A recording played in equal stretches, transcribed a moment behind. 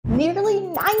Nearly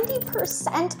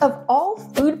 90% of all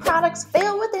food products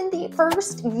fail within the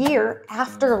first year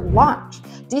after launch.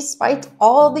 Despite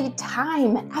all the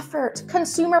time, effort,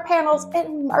 consumer panels,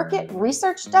 and market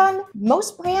research done,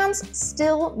 most brands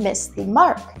still miss the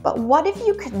mark. But what if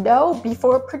you could know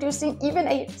before producing even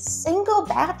a single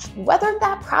batch whether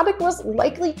that product was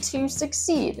likely to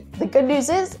succeed? The good news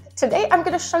is, today I'm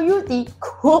going to show you the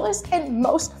coolest and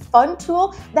most fun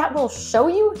tool that will show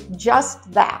you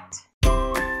just that.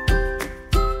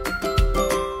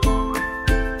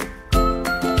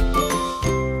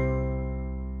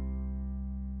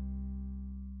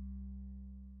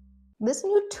 This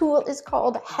new tool is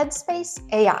called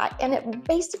GetHeadspace AI, and it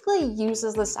basically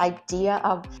uses this idea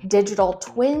of digital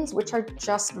twins, which are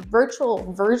just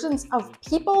virtual versions of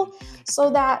people,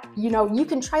 so that you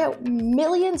can try out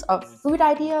millions of food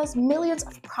ideas, millions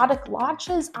of product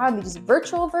launches on these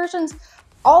virtual versions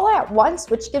all at once,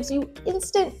 which gives you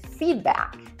instant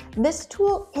feedback. This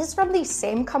tool is from the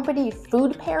same company,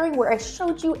 Food Pairing, where I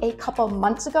showed you a couple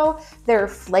months ago their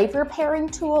flavor pairing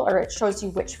tool, or it shows you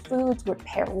which foods would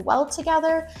pair well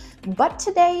together. But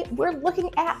today we're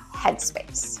looking at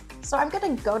GetHeadspace. So I'm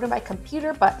going to go to my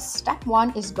computer, but step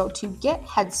one is go to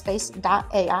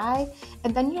GetHeadspace.ai,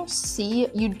 and then you'll see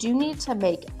you do need to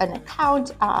make an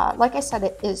account. Like I said,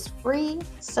 it is free.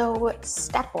 So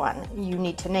step one, you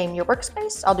need to name your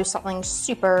workspace. I'll do something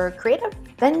super creative.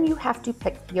 Then you have to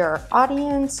pick your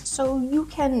audience. So you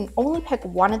can only pick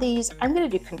one of these. I'm going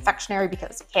to do confectionery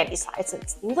because candy science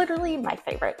is literally my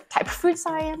favorite type of food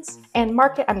science. And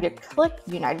market, I'm going to click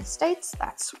United States.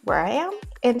 That's where I am.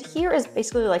 And here is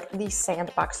basically like the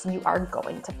sandbox you are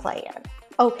going to play in.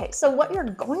 Okay, so what you're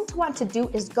going to want to do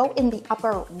is go in the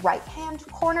upper right-hand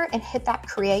corner and hit that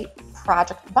Create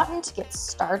Project button to get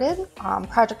started.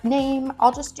 Project name,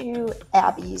 I'll just do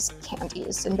Abbey's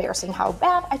Candies. Embarrassing how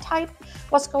bad I type.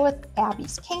 Let's go with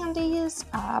Abbey's Candies.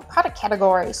 Product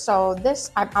category, so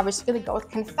this, I'm obviously going to go with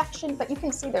confection, but you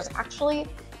can see there's actually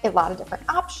a lot of different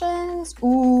options.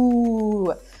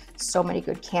 Ooh, so many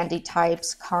good candy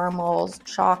types, caramels,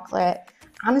 chocolate.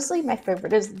 Honestly, my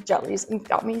favorite is jellies and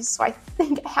gummies, so I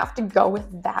think I have to go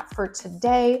with that for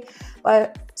today.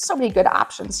 But so many good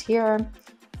options here.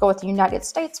 Go with the United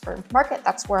States for market,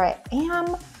 that's where I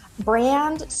am.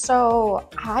 Brand, so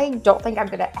I don't think I'm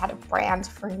going to add a brand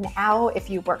for now. If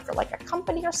you work for like a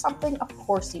company or something, of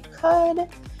course you could.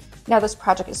 Now this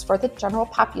project is for the general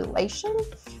population,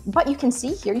 but you can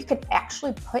see here you could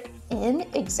actually put in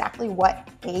exactly what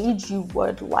age you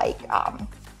would like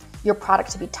your product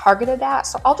to be targeted at.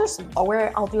 So I'll just lower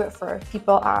it. I'll do it for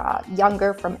people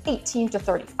younger from 18 to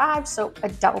 35, so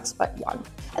adults but young.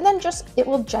 And then it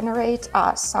will generate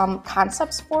some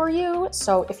concepts for you.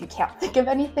 So if you can't think of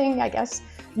anything, I guess,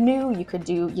 new, you could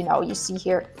do, you see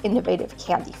here, innovative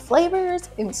candy flavors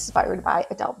inspired by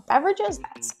adult beverages.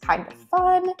 That's kind of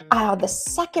fun. The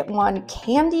second one,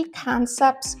 candy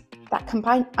concepts that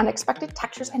combine unexpected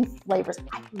textures and flavors.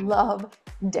 I love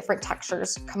different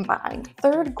textures combined.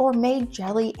 Third, gourmet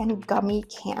jelly and gummy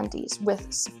candies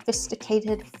with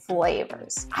sophisticated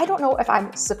flavors. I don't know if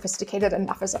I'm sophisticated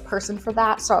enough as a person for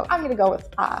that, so I'm gonna go with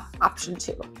option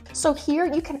 2. So here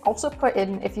you can also put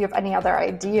in, if you have any other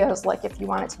ideas, like if you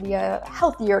want it to be a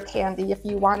healthier candy, if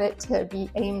you want it to be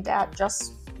aimed at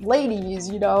just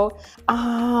ladies,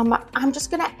 I'm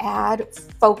just gonna add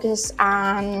focus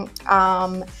on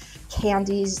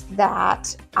candies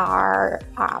that are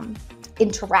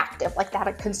interactive, like that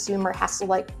a consumer has to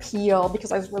like peel,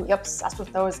 because I was really obsessed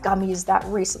with those gummies that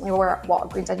recently were at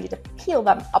Walgreens. I need to peel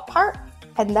them apart.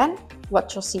 And then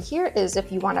what you'll see here is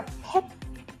if you want to pick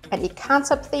any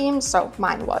concept theme, so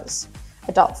mine was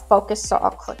adult focus, so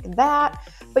I'll click that.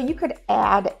 But you could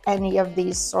add any of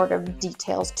these sort of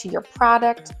details to your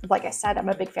product. Like I said, I'm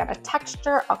a big fan of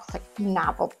texture. I'll click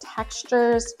novel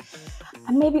textures.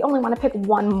 I maybe only want to pick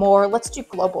one more. Let's do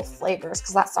global flavors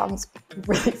because that sounds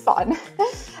really fun.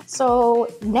 So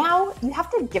now you have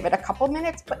to give it a couple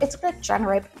minutes, but it's going to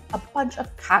generate a bunch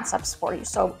of concepts for you.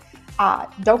 So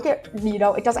don't get,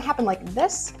 it doesn't happen like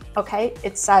this, okay?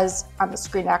 It says on the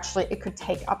screen, actually, it could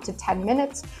take up to 10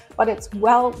 minutes, but it's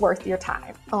well worth your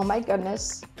time. Oh my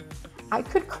goodness, I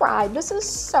could cry. This is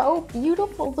so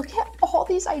beautiful. Look at all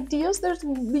these ideas. There's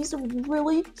these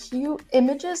really cute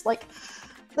images. Like,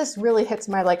 this really hits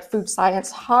my food science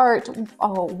heart.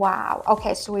 Oh, wow.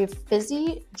 Okay, so we have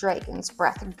fizzy dragon's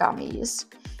breath gummies,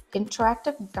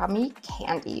 interactive gummy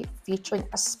candy featuring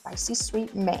a spicy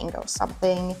sweet mango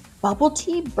something, bubble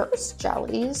tea burst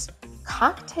jellies,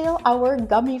 cocktail hour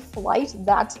gummy flight.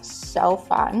 That's so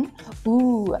fun.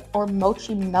 Ooh, or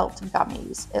mochi melt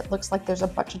gummies. It looks like there's a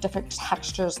bunch of different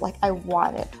textures like I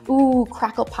want it. Ooh,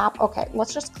 crackle pop. Okay,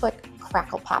 let's just click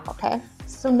crackle pop, okay?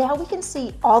 So now we can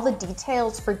see all the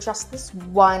details for just this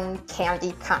one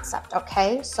candy concept,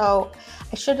 okay? So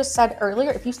I should have said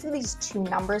earlier, if you see these two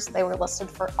numbers, they were listed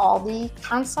for all the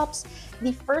concepts.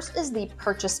 The first is the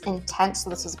purchase intent, so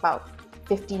this is about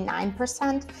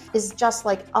 59%, is just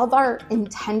like of our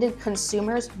intended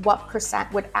consumers, what percent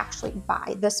would actually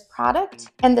buy this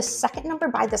product. And the second number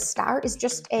by the star is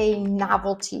just a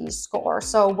novelty score.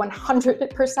 So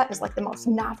 100% is like the most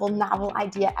novel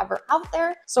idea ever out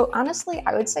there. So honestly,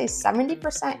 I would say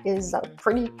 70% is a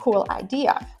pretty cool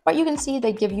idea. But you can see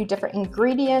they give you different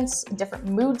ingredients, different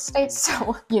mood states.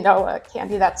 So, you know, a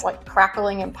candy that's like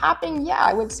crackling and popping, yeah,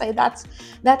 I would say that's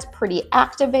pretty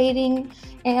activating.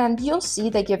 And you'll see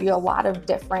they give you a lot of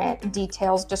different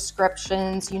details,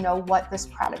 descriptions, you know, what this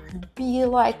product could be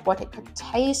like, what it could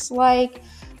taste like,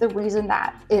 the reason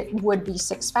that it would be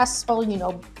successful, you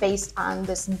know, based on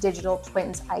this digital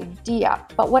twins idea.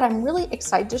 But what I'm really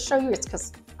excited to show you is,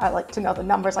 because I like to know the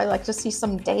numbers, I like to see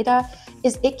some data,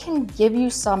 is it can give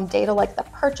you some data like the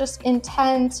purchase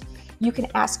intent. You can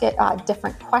ask it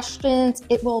different questions.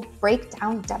 It will break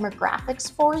down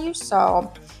demographics for you.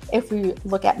 So if we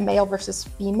look at male versus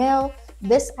female,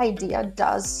 this idea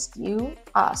does skew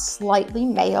slightly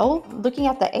male. Looking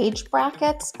at the age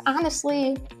brackets,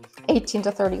 honestly, 18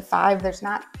 to 35, there's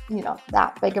not, you know,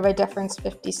 that big of a difference,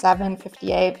 57,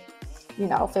 58, you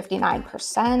know,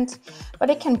 59%, but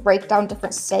it can break down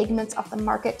different segments of the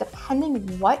market depending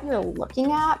what you're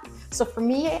looking at. So for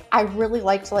me, I really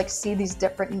like to see these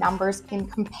different numbers and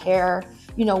compare,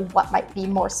 you know, what might be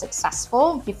more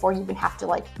successful before you even have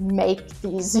to make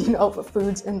these, you know,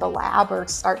 foods in the lab or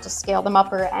start to scale them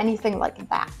up or anything like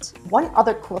that. One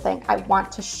other cool thing I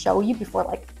want to show you before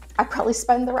I probably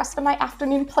spend the rest of my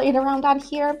afternoon playing around on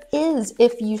here is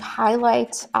if you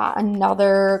highlight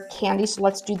another candy, so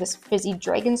let's do this fizzy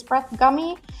dragon's breath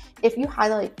gummy. If you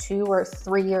highlight 2 or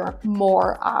 3 or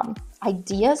more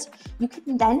ideas, you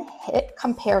can then hit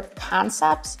compare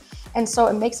concepts. And so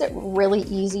it makes it really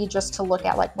easy just to look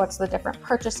at what's the different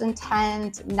purchase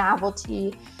intent,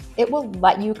 novelty. It will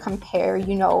let you compare,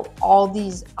 you know, all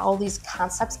these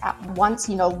concepts at once,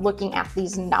 you know, looking at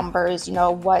these numbers, you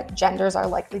know, what genders are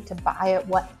likely to buy it,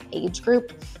 what age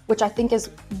group, which I think is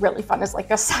really fun. As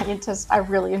a scientist, I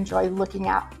really enjoy looking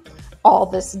at all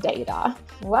this data.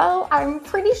 Well, I'm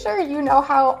pretty sure you know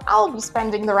how I'll be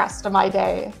spending the rest of my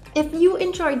day. If you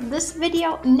enjoyed this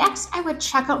video, next I would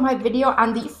check out my video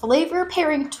on the flavor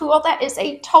pairing tool that is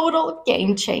a total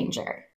game changer.